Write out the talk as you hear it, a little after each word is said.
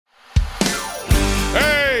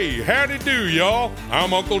howdy do, y'all.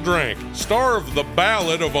 I'm Uncle Drank, star of The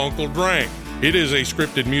Ballad of Uncle Drank. It is a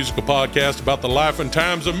scripted musical podcast about the life and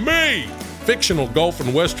times of me, fictional golf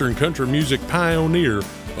and western country music pioneer,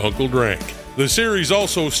 Uncle Drank. The series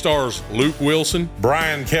also stars Luke Wilson,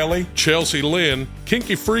 Brian Kelly, Chelsea Lynn,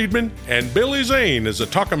 Kinky Friedman, and Billy Zane as a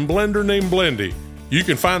talking blender named Blendy. You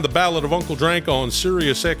can find The Ballad of Uncle Drank on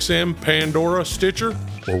SiriusXM, Pandora, Stitcher,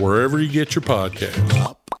 or wherever you get your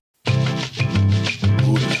podcasts.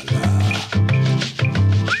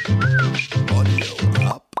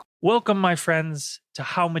 Welcome, my friends, to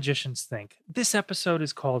How Magicians Think. This episode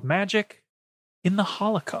is called Magic in the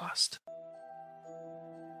Holocaust.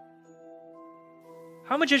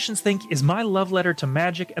 How Magicians Think is my love letter to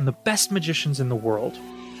magic and the best magicians in the world.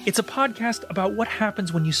 It's a podcast about what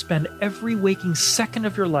happens when you spend every waking second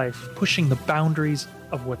of your life pushing the boundaries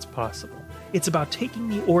of what's possible. It's about taking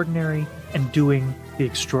the ordinary and doing the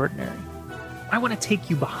extraordinary. I want to take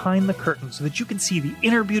you behind the curtain so that you can see the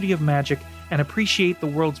inner beauty of magic and appreciate the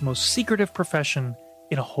world's most secretive profession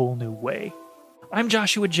in a whole new way. I'm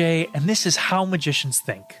Joshua J., and this is How Magicians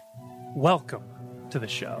Think. Welcome to the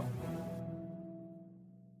show.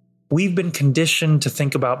 We've been conditioned to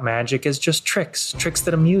think about magic as just tricks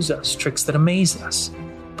that amuse us, tricks that amaze us.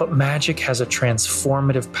 But magic has a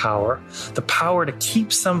transformative power, the power to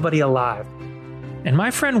keep somebody alive. And my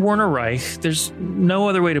friend Werner Reich, there's no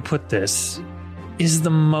other way to put this, is the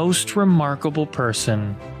most remarkable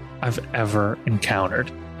person I've ever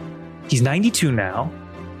encountered. He's 92 now,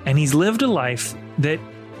 and he's lived a life that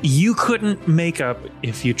you couldn't make up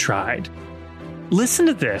if you tried. Listen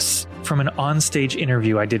to this from an onstage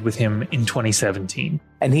interview I did with him in 2017.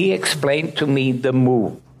 And he explained to me the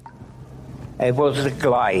move. It was the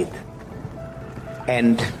glide.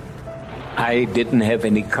 And I didn't have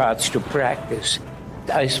any cards to practice.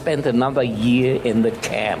 I spent another year in the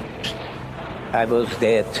camps. I was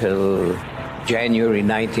there till January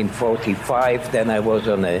 1945. Then I was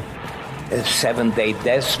on a 7-day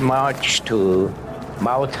death march to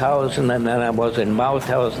Mauthausen, and then I was in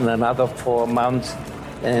Mauthausen another 4 months,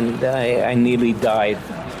 and I nearly died.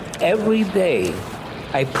 Every day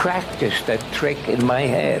I practiced that trick in my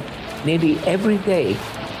head, nearly every day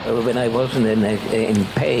when I wasn't in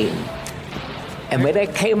pain. And when I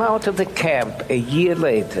came out of the camp a year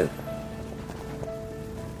later,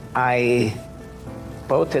 I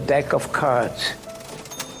bought a deck of cards,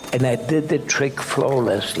 and I did the trick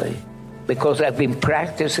flawlessly because I've been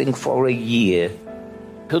practicing for a year.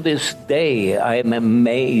 To this day, I am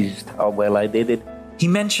amazed how well I did it. He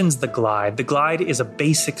mentions the glide. The glide is a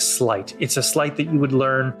basic sleight. It's a sleight that you would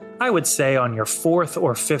learn, I would say, on your 4th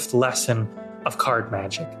or 5th lesson of card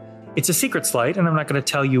magic. It's a secret sleight, and I'm not going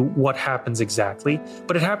to tell you what happens exactly,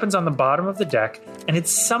 but it happens on the bottom of the deck, and it's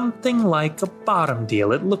something like a bottom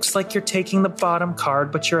deal. It looks like you're taking the bottom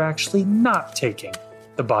card, but you're actually not taking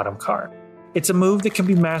the bottom card. It's a move that can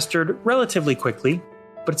be mastered relatively quickly,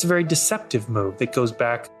 but it's a very deceptive move that goes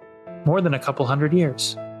back more than a couple hundred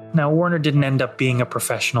years. Now, Werner didn't end up being a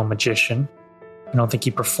professional magician. I don't think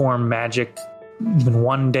he performed magic even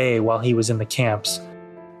one day while he was in the camps.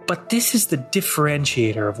 But this is the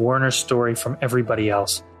differentiator of Werner's story from everybody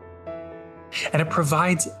else. And it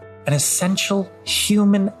provides an essential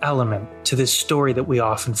human element to this story that we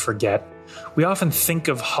often forget. We often think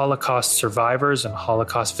of Holocaust survivors and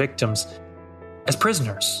Holocaust victims as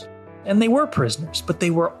prisoners. And they were prisoners, but they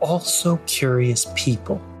were also curious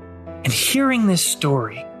people. And hearing this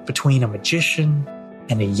story between a magician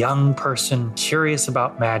and a young person curious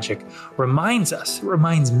about magic reminds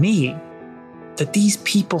me, that these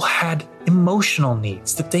people had emotional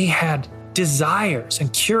needs, that they had desires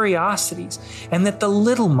and curiosities, and that the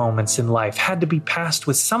little moments in life had to be passed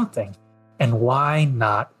with something. And why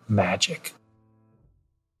not magic?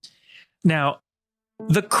 Now,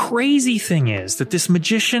 the crazy thing is that this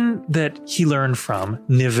magician that he learned from,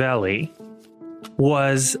 Nivelli,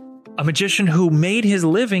 was a magician who made his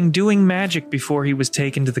living doing magic before he was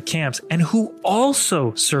taken to the camps, and who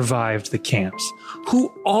also survived the camps, who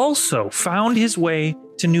also found his way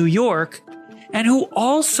to New York, and who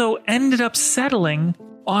also ended up settling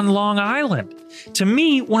on Long Island. To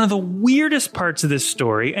me, one of the weirdest parts of this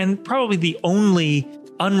story, and probably the only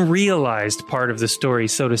unrealized part of the story,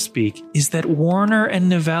 so to speak, is that Werner and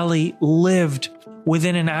Nivelli lived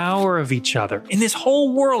within an hour of each other. In this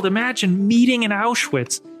whole world, imagine meeting in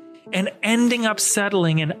Auschwitz and ending up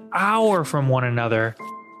settling an hour from one another,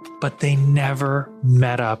 but they never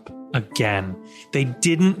met up again. They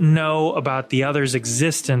didn't know about the other's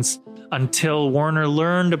existence until Werner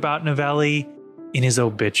learned about Nivelli in his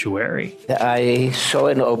obituary. I saw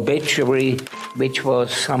an obituary which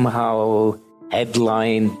was somehow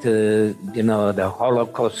headlined, the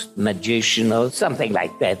Holocaust magician or something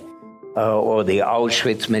like that, or the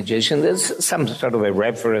Auschwitz magician. There's some sort of a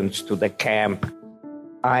reference to the camp.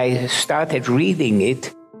 I started reading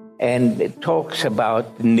it, and it talks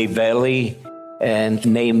about Nivelli, and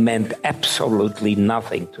name meant absolutely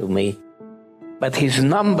nothing to me. But his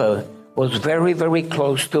number was very, very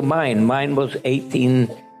close to mine. Mine was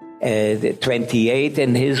 1828,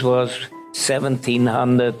 and his was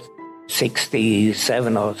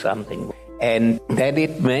 1767 or something. And then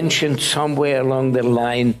it mentioned somewhere along the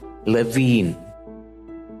line Levine.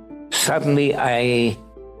 Suddenly I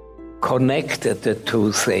connected the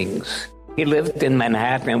two things. He lived in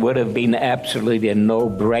Manhattan. It would have been absolutely a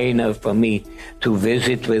no-brainer for me to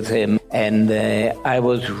visit with him. And I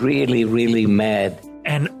was really, really mad.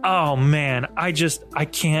 And oh man, I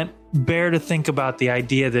can't bear to think about the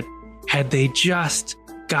idea that had they just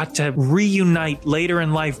got to reunite later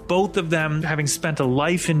in life, both of them having spent a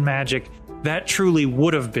life in magic, that truly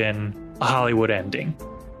would have been a Hollywood ending.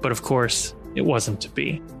 But of course, it wasn't to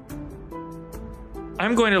be.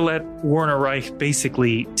 I'm going to let Werner Reich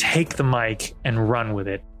basically take the mic and run with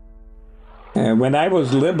it. When I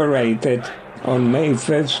was liberated on May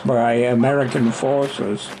 5th by American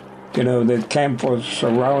forces, the camp was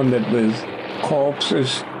surrounded with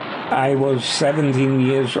corpses. I was 17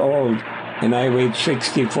 years old, and I weighed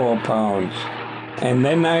 64 pounds. And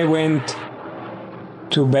then I went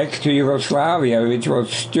back to Yugoslavia, which was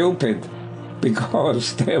stupid,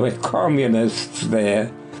 because there were communists there.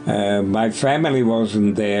 My family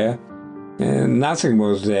wasn't there. Nothing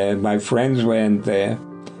was there. My friends weren't there.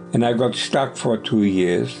 And I got stuck for 2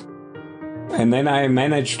 years. And then I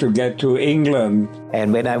managed to get to England.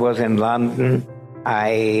 And when I was in London,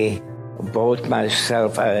 I bought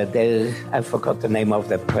myself, I forgot the name of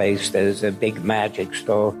the place. There's a big magic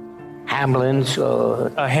store. Hamlin's or...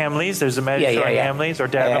 Hamleys, there's a magic store in Hamleys or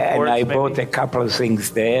Davenport. And I bought a couple of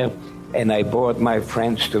things there. And I bored my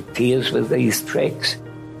friends to tears with these tricks.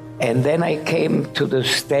 And then I came to the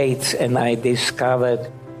States and I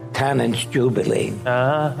discovered Tannen's Jubilee.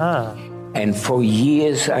 Uh-huh. And for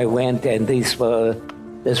years I went, and this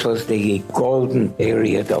was the golden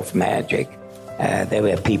period of magic. There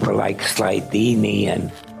were people like Slidini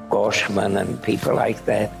and Goshman and people like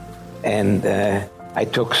that. And I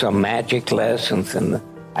took some magic lessons and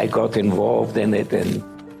I got involved in it, and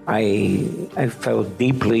I fell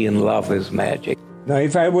deeply in love with magic. Now,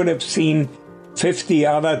 if I would have seen 50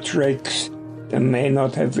 other tricks, they may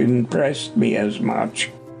not have impressed me as much.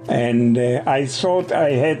 And I thought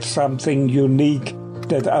I had something unique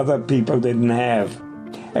that other people didn't have.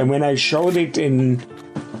 And when I showed it in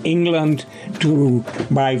England to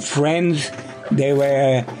my friends, they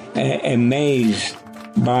were amazed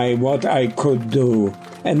by what I could do.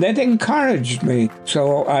 And that encouraged me.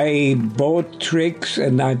 So I bought tricks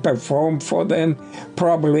and I performed for them,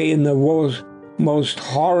 probably in the most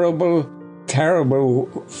horrible, terrible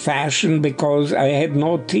fashion, because I had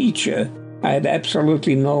no teacher. I had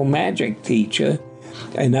absolutely no magic teacher,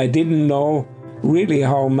 and I didn't know really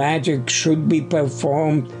how magic should be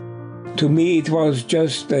performed. To me, it was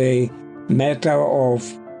just a matter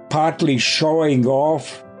of partly showing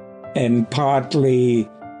off and partly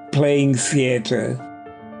playing theater.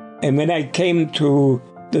 And when I came to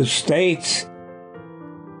the States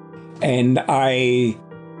and I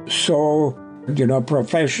saw,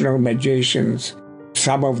 professional magicians,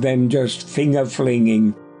 some of them just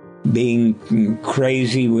finger-flinging, being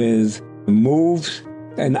crazy with moves,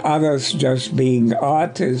 and others just being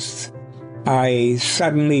artists, I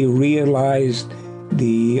suddenly realized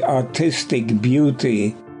the artistic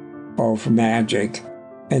beauty of magic.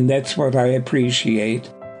 And that's what I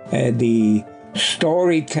appreciate, the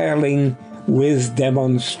storytelling with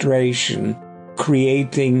demonstration,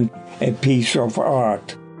 creating a piece of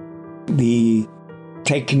art. The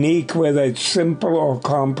technique, whether it's simple or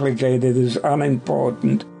complicated, is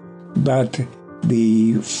unimportant. But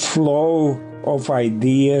the flow of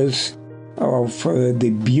ideas, of the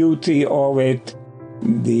beauty of it,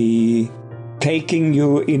 the taking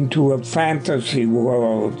you into a fantasy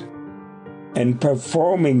world and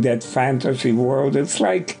performing that fantasy world, it's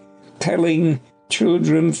like telling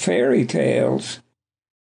children fairy tales.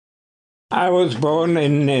 I was born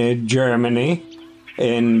in Germany,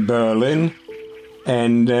 in Berlin,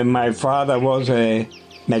 and my father was a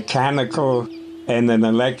mechanical and an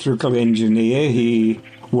electrical engineer. He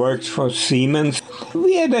worked for Siemens.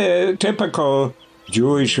 We had a typical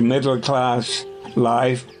Jewish middle-class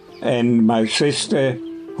life, and my sister,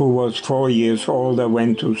 who was 4 years older,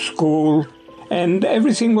 went to school, and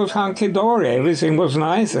everything was hunky-dory, everything was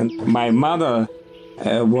nice. And my mother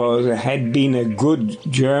had been a good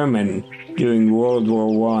German, during World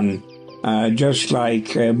War I, just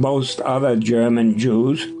like most other German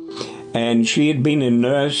Jews. And she had been a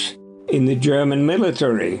nurse in the German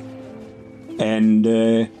military.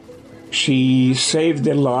 And she saved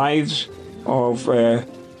the lives of a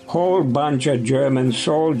whole bunch of German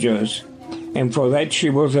soldiers. And for that she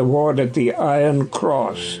was awarded the Iron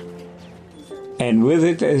Cross. And with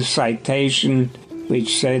it a citation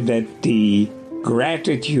which said that the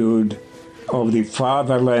gratitude of the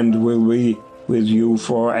fatherland will be with you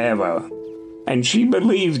forever. And she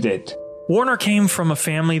believed it. Warner came from a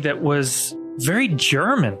family that was very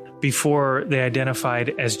German before they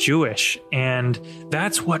identified as Jewish. And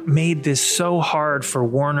that's what made this so hard for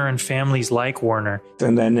Warner and families like Warner.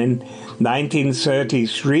 And then in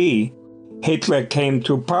 1933, Hitler came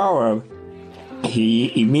to power.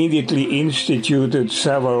 He immediately instituted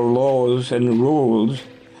several laws and rules.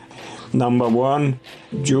 Number one,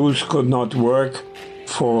 Jews could not work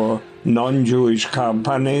for non-Jewish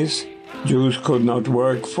companies. Jews could not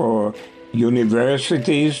work for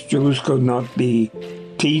universities. Jews could not be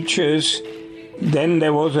teachers. Then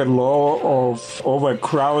there was a law of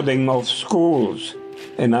overcrowding of schools.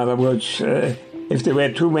 In other words, if there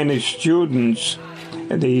were too many students,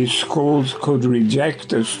 the schools could reject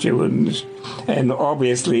the students. And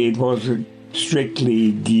obviously it was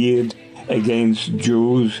strictly geared against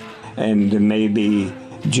Jews and maybe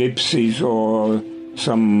gypsies or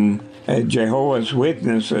some Jehovah's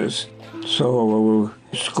Witnesses. So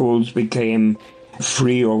schools became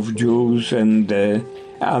free of Jews and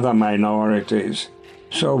other minorities.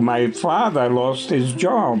 So my father lost his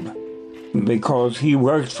job because he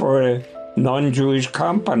worked for a non-Jewish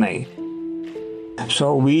company.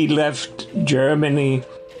 So we left Germany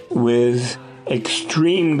with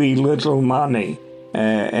extremely little money,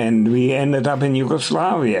 and we ended up in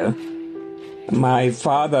Yugoslavia. My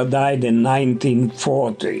father died in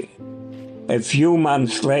 1940. A few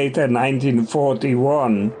months later,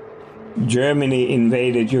 1941, Germany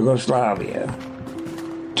invaded Yugoslavia.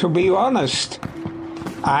 To be honest,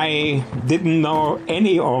 I didn't know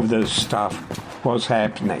any of this stuff was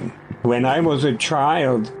happening. When I was a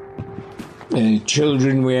child,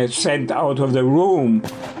 children were sent out of the room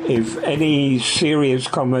if any serious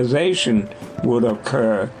conversation would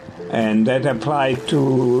occur, and that applied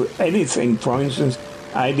to anything. For instance,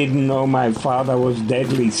 I didn't know my father was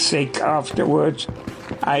deadly sick afterwards.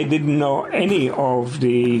 I didn't know any of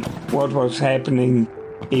what was happening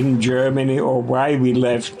in Germany or why we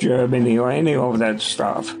left Germany or any of that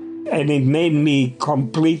stuff. And it made me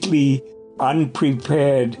completely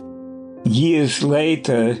unprepared years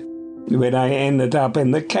later when I ended up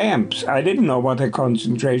in the camps. I didn't know what a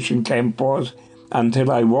concentration camp was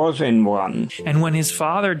until I was in one. And when his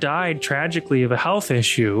father died tragically of a health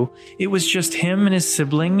issue, it was just him and his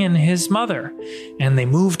sibling and his mother. And they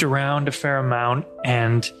moved around a fair amount,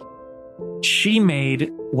 and she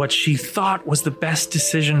made what she thought was the best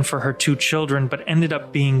decision for her two children, but ended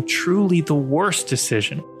up being truly the worst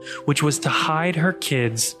decision, which was to hide her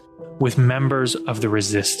kids with members of the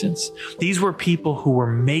resistance. These were people who were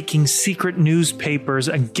making secret newspapers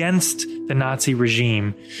against the Nazi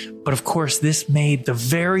regime. But of course, this made the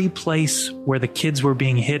very place where the kids were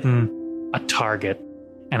being hidden a target.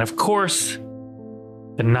 And of course,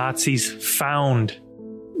 the Nazis found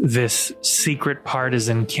this secret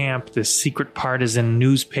partisan camp, this secret partisan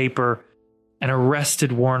newspaper, and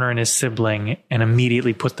arrested Warner and his sibling and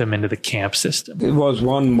immediately put them into the camp system. It was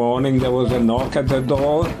one morning, there was a knock at the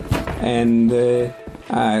door, and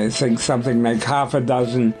I think something like half a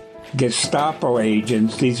dozen Gestapo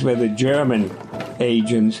agents, these were the German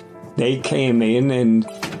agents, they came in, and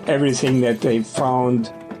everything that they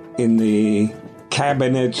found in the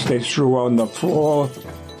cabinets they threw on the floor.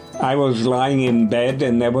 I was lying in bed,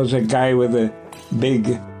 and there was a guy with a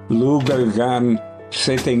big Luger gun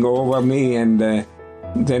sitting over me, and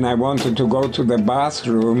then I wanted to go to the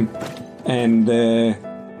bathroom, and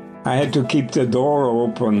I had to keep the door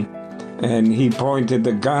open, and he pointed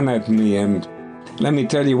the gun at me. And let me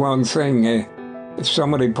tell you one thing, if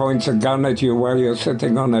somebody points a gun at you while you're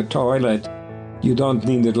sitting on a toilet, you don't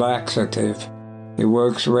need a laxative. It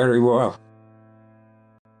works very well.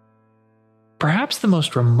 Perhaps the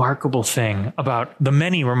most remarkable thing about the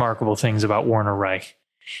many remarkable things about Warner Reich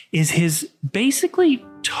is his basically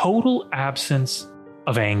total absence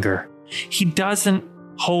of anger. He doesn't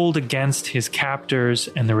hold against his captors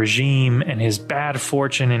and the regime and his bad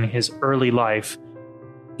fortune in his early life.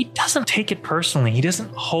 He doesn't take it personally. He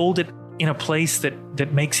doesn't hold it in a place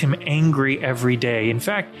that makes him angry every day. In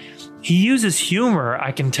fact, he uses humor,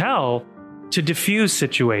 I can tell, to diffuse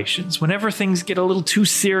situations. Whenever things get a little too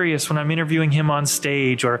serious when I'm interviewing him on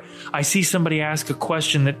stage, or I see somebody ask a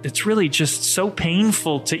question that's really just so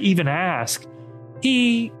painful to even ask,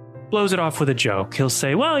 he blows it off with a joke. He'll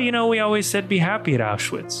say, well, we always said be happy at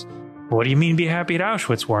Auschwitz. What do you mean be happy at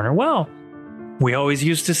Auschwitz, Werner? Well, we always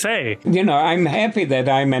used to say. I'm happy that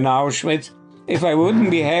I'm in Auschwitz. If I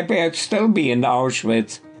wouldn't be happy, I'd still be in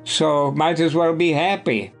Auschwitz. So might as well be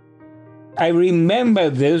happy. I remember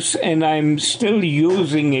this, and I'm still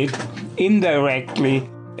using it indirectly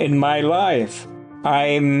in my life.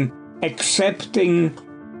 I'm accepting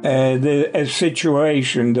a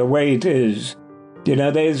situation the way it is.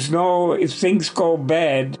 If things go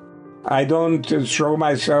bad, I don't throw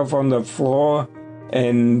myself on the floor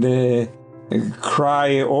and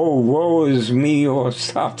cry, oh, woe is me, or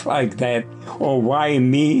stuff like that, or why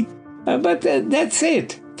me? But that's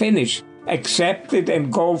it. Finish. Accept it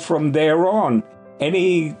and go from there on.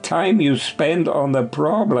 Any time you spend on the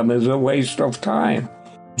problem is a waste of time.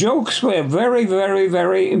 Jokes were very, very,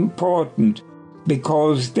 very important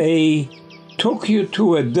because they took you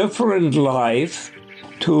to a different life,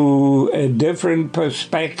 to a different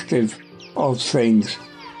perspective of things.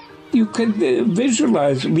 You could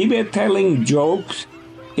visualize, we were telling jokes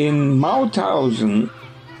in Mauthausen,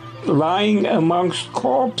 lying amongst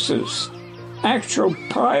corpses. Actual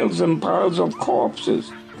piles and piles of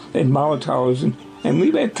corpses in Mauthausen. And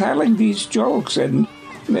we were telling these jokes, and,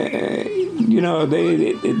 they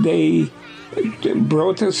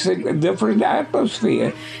brought us a different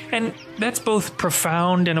atmosphere. And that's both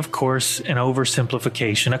profound and, of course, an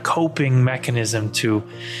oversimplification, a coping mechanism to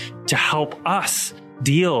help us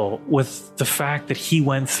deal with the fact that he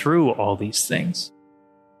went through all these things.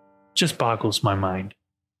 Just boggles my mind.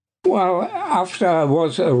 Well, after I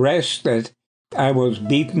was arrested, I was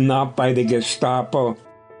beaten up by the Gestapo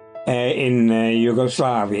in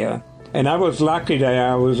Yugoslavia. And I was lucky that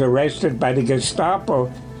I was arrested by the Gestapo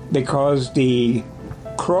because the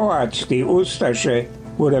Croats, the Ustaše,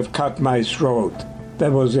 would have cut my throat.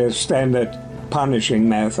 That was their standard punishing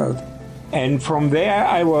method. And from there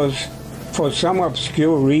I was, for some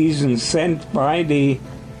obscure reason, sent by the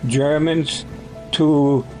Germans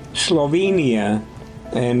to Slovenia.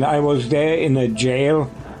 And I was there in a jail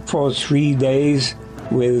for 3 days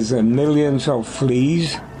with millions of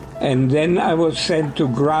fleas. And then I was sent to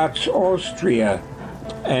Graz, Austria.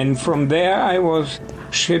 And from there I was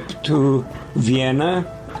shipped to Vienna.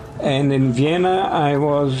 And in Vienna I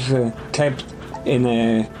was kept in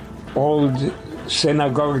an old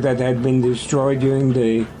synagogue that had been destroyed during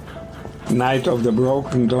the Night of the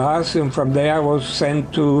Broken Glass. And from there I was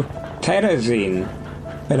sent to Terezin.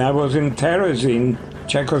 And I was in Terezin,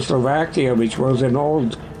 Czechoslovakia, which was an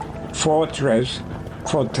old fortress,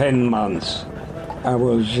 for 10 months. I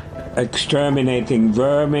was exterminating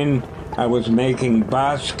vermin, I was making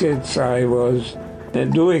baskets, I was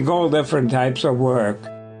doing all different types of work.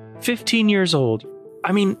 15 years old.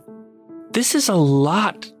 I mean, this is a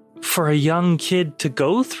lot for a young kid to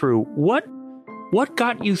go through. What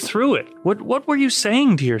got you through it? What were you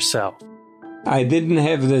saying to yourself? I didn't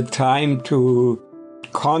have the time to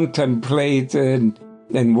contemplate and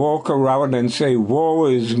walk around and say, woe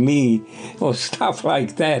is me, or stuff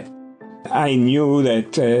like that. I knew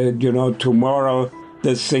that, tomorrow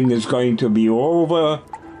this thing is going to be over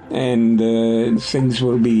and things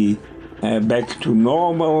will be back to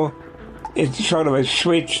normal. It's sort of a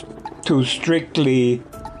switch to strictly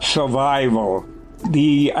survival.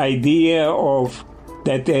 The idea of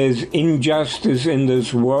that there's injustice in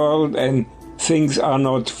this world and things are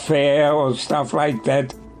not fair or stuff like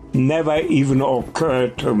that never even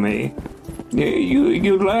occurred to me.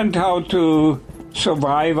 You learned how to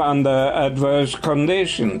survive under adverse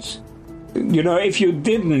conditions. If you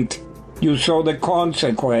didn't, you saw the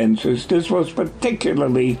consequences. This was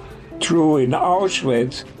particularly true in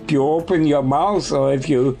Auschwitz. If you open your mouth or if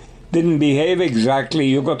you didn't behave exactly,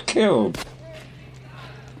 you got killed.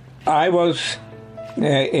 I was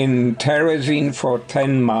in Terezin for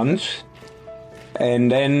 10 months,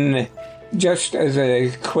 and then, just as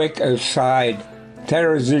a quick aside,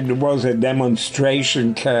 Terezin was a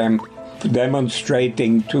demonstration camp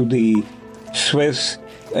demonstrating to the Swiss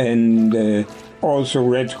and also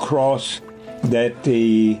Red Cross that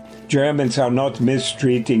the Germans are not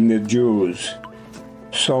mistreating the Jews.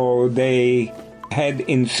 So they had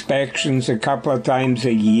inspections a couple of times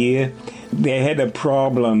a year. They had a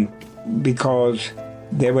problem because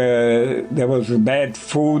there was bad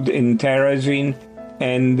food in Terezin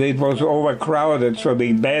and it was overcrowded. So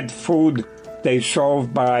the bad food they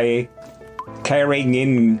solved by carrying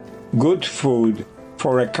in good food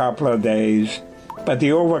for a couple of days. But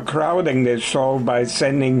the overcrowding they solved by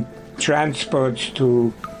sending transports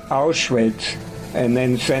to Auschwitz and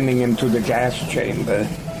then sending him to the gas chamber.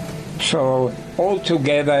 So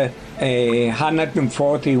altogether,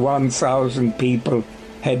 141,000 people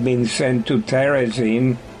had been sent to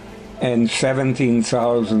Terezin, and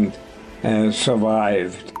 17,000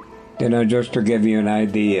 survived, just to give you an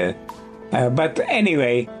idea. But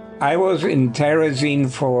anyway, I was in Terezin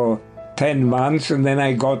for 10 months, and then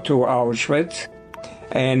I got to Auschwitz,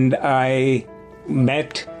 and I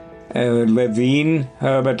met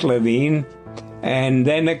Herbert Levine, and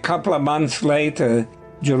then a couple of months later,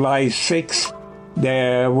 July 6th,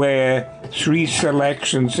 there were 3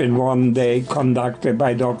 selections in one day conducted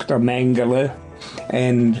by Dr. Mengele,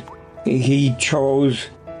 and he chose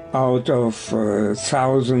out of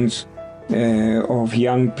thousands of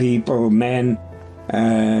young people, men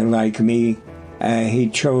like me, he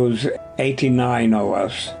chose 89 of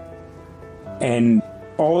us. And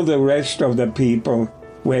all the rest of the people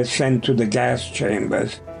were sent to the gas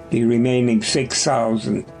chambers, the remaining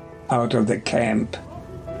 6,000 out of the camp.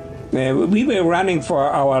 We were running for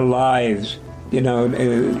our lives.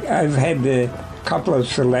 I've had a couple of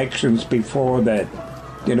selections before that.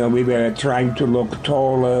 We were trying to look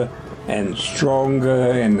taller and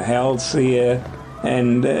stronger and healthier.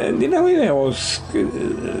 And, we were all skeletons,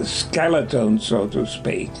 so to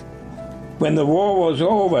speak. When the war was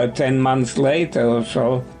over, 10 months later or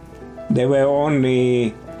so, there were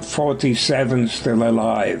only 47 still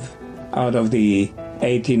alive out of the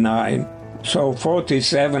 89. So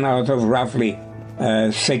 47 out of roughly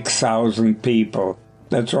 6,000 people.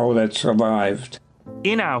 That's all that survived.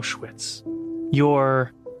 In Auschwitz,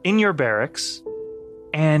 you're in your barracks,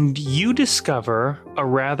 and you discover a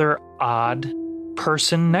rather odd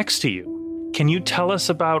person next to you. Can you tell us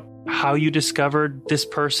about how you discovered this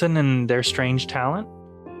person and their strange talent?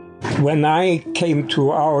 When I came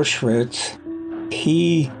to Auschwitz,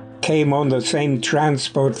 he came on the same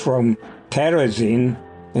transport from Terezin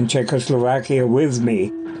in Czechoslovakia with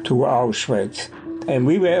me to Auschwitz. And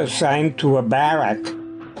we were assigned to a barrack,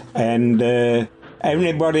 and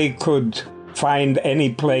everybody could find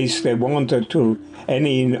any place they wanted to,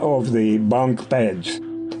 any of the bunk beds.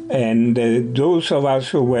 And those of us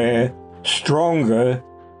who were stronger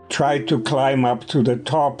tried to climb up to the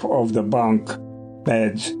top of the bunk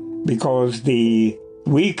beds, because the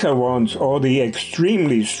weaker ones or the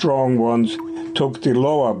extremely strong ones took the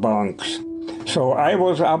lower bunks. So I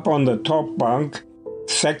was up on the top bunk,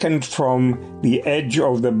 second from the edge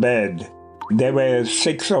of the bed. There were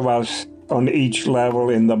 6 of us on each level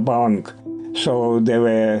in the bunk. So there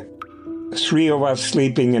were 3 of us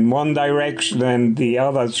sleeping in one direction and the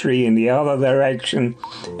other 3 in the other direction,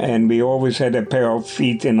 and we always had a pair of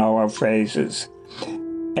feet in our faces.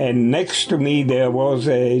 And next to me there was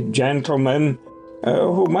a gentleman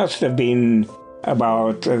who must have been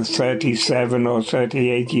about 37 or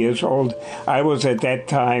 38 years old. I was at that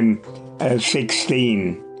time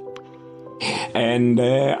 16. And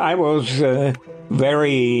I was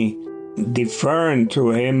very deferent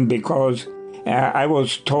to him because I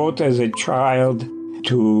was taught as a child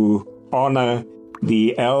to honor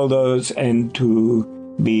the elders and to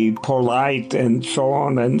be polite and so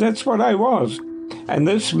on, and that's what I was. And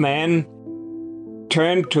this man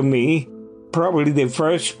turned to me, probably the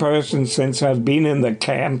first person since I've been in the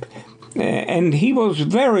camp, and he was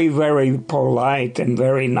very, very polite and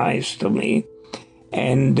very nice to me.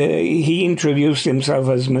 And he introduced himself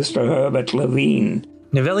as Mr. Herbert Levine.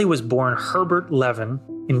 Novelli was born Herbert Levin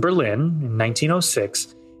in Berlin in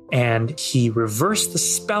 1906, and he reversed the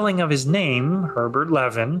spelling of his name, Herbert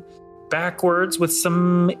Levin, backwards with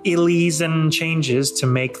some illies and changes to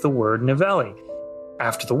make the word Novelli.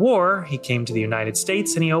 After the war, he came to the United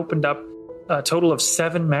States and he opened up a total of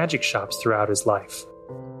 7 magic shops throughout his life.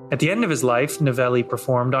 At the end of his life, Novelli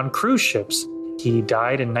performed on cruise ships. He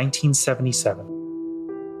died in 1977.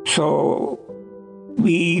 So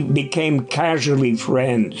we became casually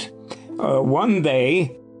friends. One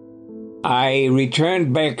day, I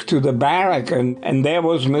returned back to the barrack, and there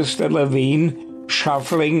was Mr. Levine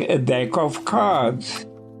shuffling a deck of cards.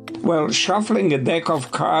 Well, shuffling a deck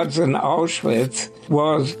of cards in Auschwitz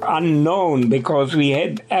was unknown because we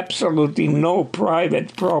had absolutely no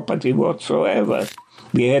private property whatsoever.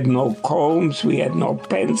 We had no combs, we had no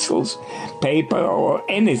pencils, paper, or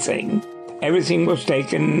anything. Everything was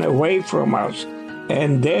taken away from us.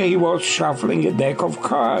 And there he was shuffling a deck of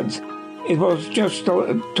cards. It was just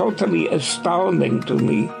totally astounding to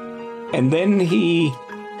me. And then he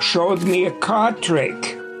showed me a card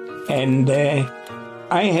trick. And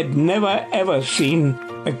I had never, ever seen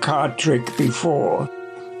a card trick before.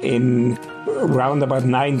 In around about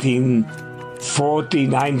 1940,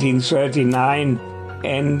 1939,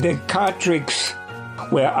 And the card tricks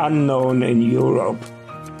were unknown in Europe.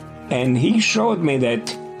 And he showed me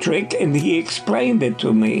that trick and he explained it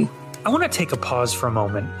to me. I want to take a pause for a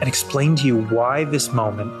moment and explain to you why this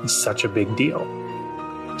moment is such a big deal.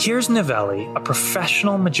 Here's Novelli, a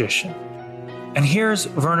professional magician. And here's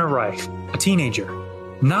Werner Reich, a teenager,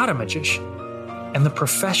 not a magician. And the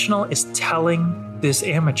professional is telling this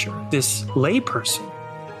amateur, this layperson,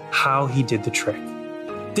 how he did the trick.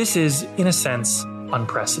 This is, in a sense,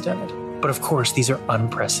 unprecedented. But of course, these are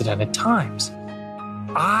unprecedented times.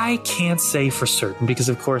 I can't say for certain because,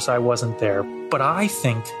 of course, I wasn't there, but I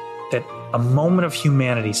think that a moment of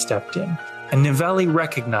humanity stepped in, and Novelli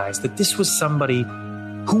recognized that this was somebody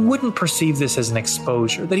who wouldn't perceive this as an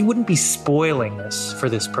exposure, that he wouldn't be spoiling this for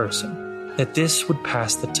this person, that this would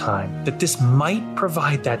pass the time, that this might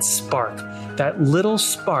provide that spark, that little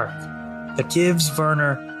spark that gives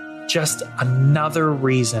Werner just another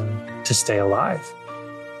reason to stay alive.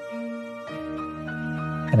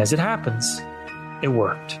 And as it happens, it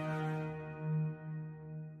worked.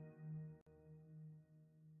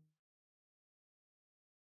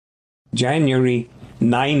 January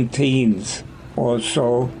 19th or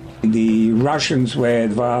so, the Russians were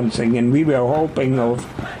advancing, and we were hoping of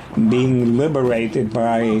being liberated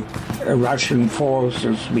by Russian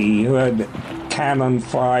forces. We heard cannon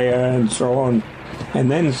fire and so on.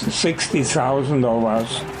 And then 60,000 of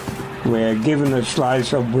us were given a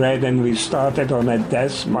slice of bread, and we started on a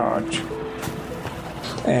death march.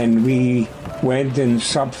 And we went in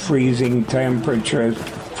sub-freezing temperatures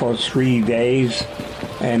for 3 days,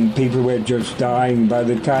 and people were just dying. By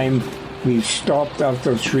the time we stopped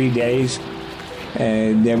after 3 days,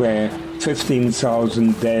 there were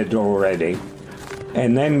 15,000 dead already.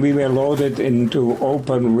 And then we were loaded into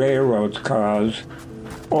open railroad cars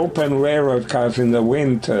in the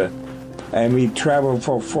winter, and we traveled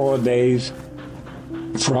for 4 days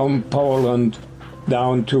from Poland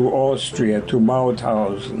down to Austria, to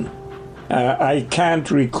Mauthausen. I can't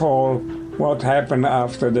recall what happened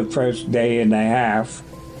after the first day and a half.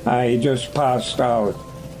 I just passed out.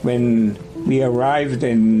 When we arrived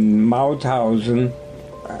in Mauthausen,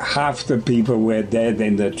 half the people were dead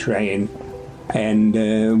in the train, and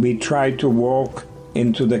we tried to walk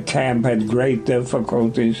into the camp, had great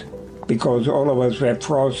difficulties because all of us were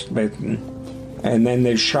frostbitten. And then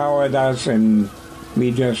they showered us, and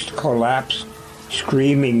we just collapsed,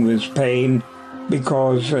 screaming with pain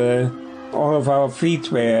because all of our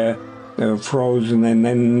feet were frozen, and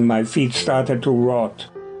then my feet started to rot.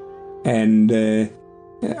 And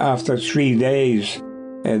after 3 days,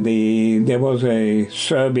 there was a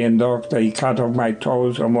Serbian doctor. He cut off my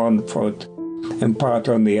toes on one foot and part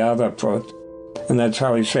on the other foot, and that's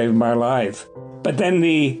how he saved my life. But then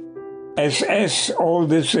the SS all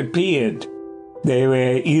disappeared. They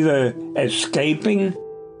were either escaping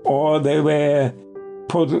or they were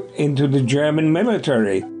put into the German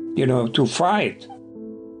military, to fight,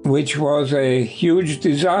 which was a huge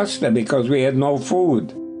disaster because we had no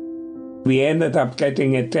food. We ended up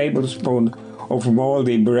getting a tablespoon of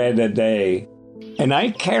moldy bread a day. And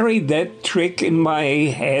I carried that trick in my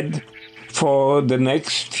head for the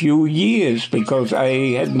next few years because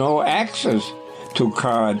I had no access to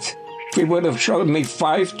cards. If he would have shown me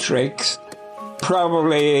 5 tricks,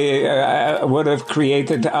 probably would have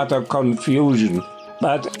created utter confusion.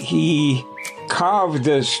 But he carved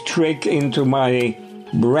this trick into my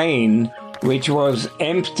brain, which was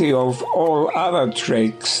empty of all other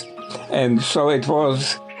tricks. And so it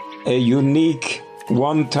was a unique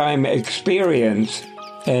one-time experience.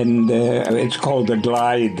 And it's called a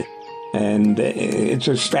glide. And it's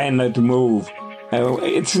a standard move.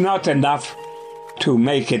 It's not enough to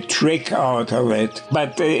make a trick out of it,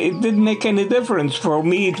 but it didn't make any difference. For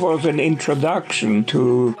me, it was an introduction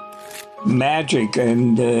to magic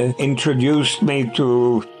and introduced me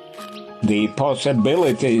to the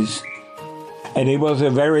possibilities. And it was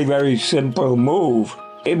a very, very simple move.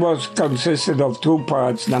 It was consisted of 2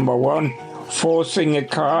 parts. Number 1, forcing a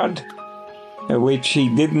card, which he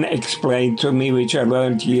didn't explain to me, which I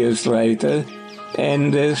learned years later.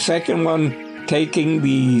 And the second one, taking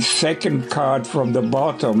the second card from the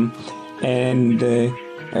bottom and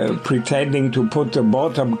pretending to put the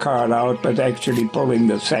bottom card out, but actually pulling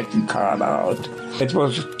the second card out. It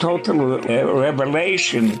was a total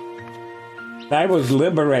revelation. I was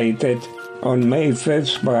liberated on May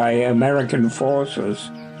 5th by American forces.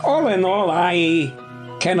 All in all, I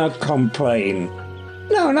cannot complain.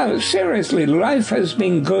 No, seriously, life has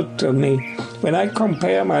been good to me. When I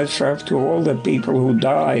compare myself to all the people who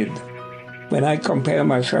died, when I compare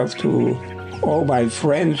myself to all my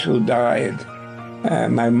friends who died,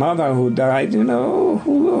 my mother who died,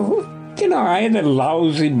 I had a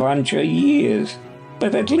lousy bunch of years,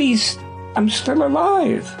 but at least I'm still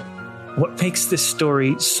alive. What makes this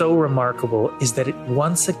story so remarkable is that it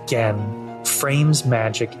once again frames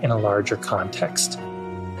magic in a larger context.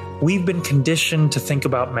 We've been conditioned to think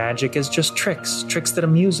about magic as just tricks that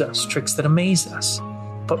amuse us, tricks that amaze us.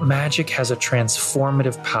 But magic has a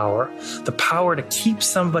transformative power, the power to keep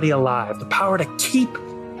somebody alive, the power to keep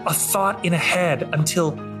a thought in a head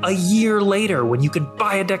until a year later when you can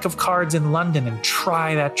buy a deck of cards in London and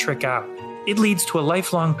try that trick out. It leads to a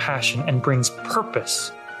lifelong passion and brings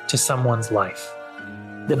purpose to someone's life.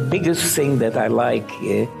 The biggest thing that I like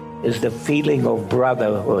here is the feeling of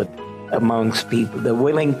brotherhood amongst people. They're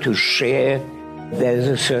willing to share. There's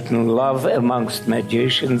a certain love amongst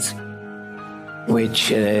magicians, which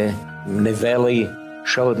Novelli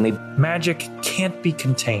showed me. Magic can't be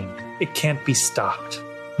contained. It can't be stopped.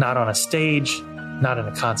 Not on a stage, not in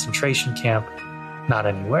a concentration camp, not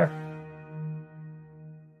anywhere.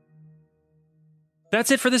 That's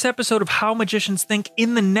it for this episode of How Magicians Think.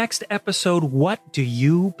 In the next episode, what do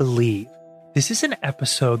you believe? This is an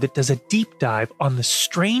episode that does a deep dive on the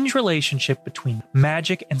strange relationship between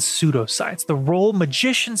magic and pseudoscience, the role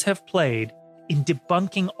magicians have played in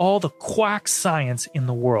debunking all the quack science in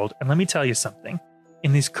the world. And let me tell you something.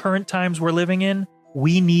 In these current times we're living in,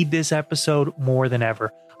 we need this episode more than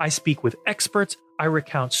ever. I speak with experts. I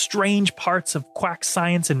recount strange parts of quack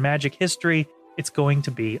science and magic history. It's going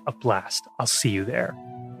to be a blast. I'll see you there.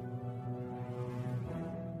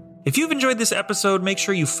 If you've enjoyed this episode, make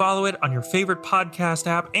sure you follow it on your favorite podcast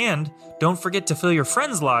app, and don't forget to fill your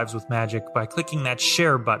friends' lives with magic by clicking that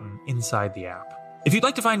share button inside the app. If you'd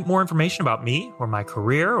like to find more information about me, or my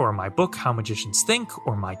career, or my book, How Magicians Think,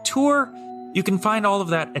 or my tour, you can find all of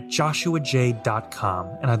that at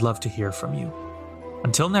joshuaj.com, and I'd love to hear from you.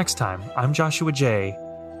 Until next time, I'm Joshua J,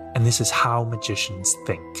 and this is How Magicians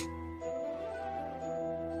Think.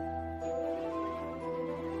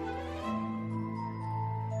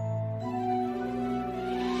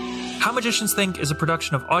 How Magicians Think is a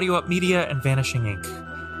production of Audio Up Media and Vanishing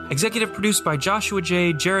Inc. Executive produced by Joshua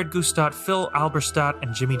J., Jared Gustat, Phil Alberstadt,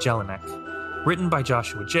 and Jimmy Jelinek. Written by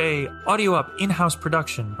Joshua J., Audio Up in-house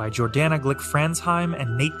production by Jordana Glick-Fransheim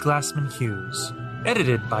and Nate Glassman Hughes.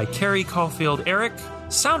 Edited by Carrie Caulfield Eric.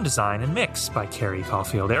 Sound design and mix by Carrie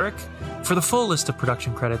Caulfield Eric. For the full list of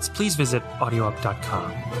production credits, please visit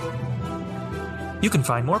audioup.com. You can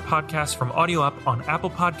find more podcasts from Audio Up on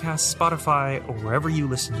Apple Podcasts, Spotify, or wherever you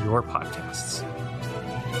listen to your podcasts.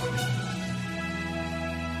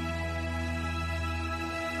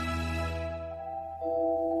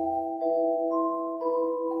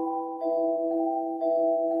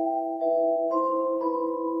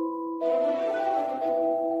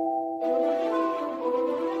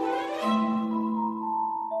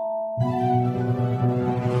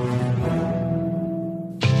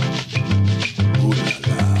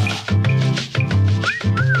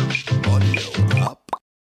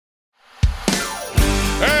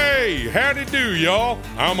 Howdy do, y'all.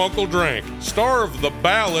 I'm Uncle Drank, star of The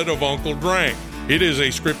Ballad of Uncle Drank. It is a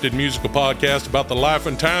scripted musical podcast about the life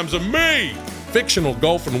and times of me, fictional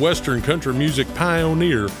Gulf and Western country music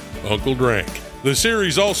pioneer, Uncle Drank. The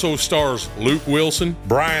series also stars Luke Wilson,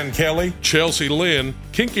 Brian Kelly, Chelsea Lynn,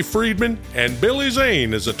 Kinky Friedman, and Billy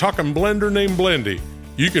Zane as a talking blender named Blendy.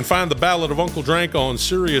 You can find The Ballad of Uncle Drank on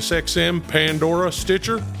SiriusXM, Pandora,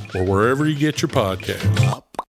 Stitcher, or wherever you get your podcasts.